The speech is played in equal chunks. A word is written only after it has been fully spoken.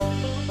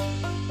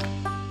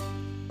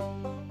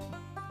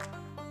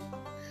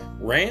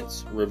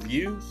Rants,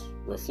 reviews,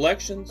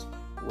 reflections,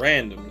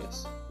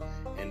 randomness,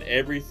 and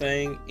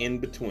everything in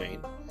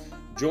between.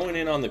 Join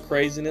in on the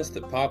craziness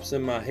that pops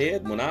in my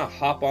head when I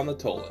hop on the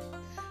toilet.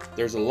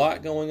 There's a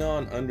lot going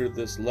on under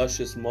this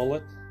luscious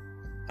mullet.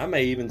 I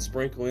may even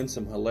sprinkle in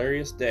some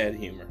hilarious dad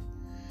humor.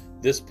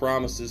 This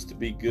promises to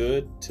be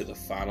good to the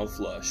final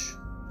flush.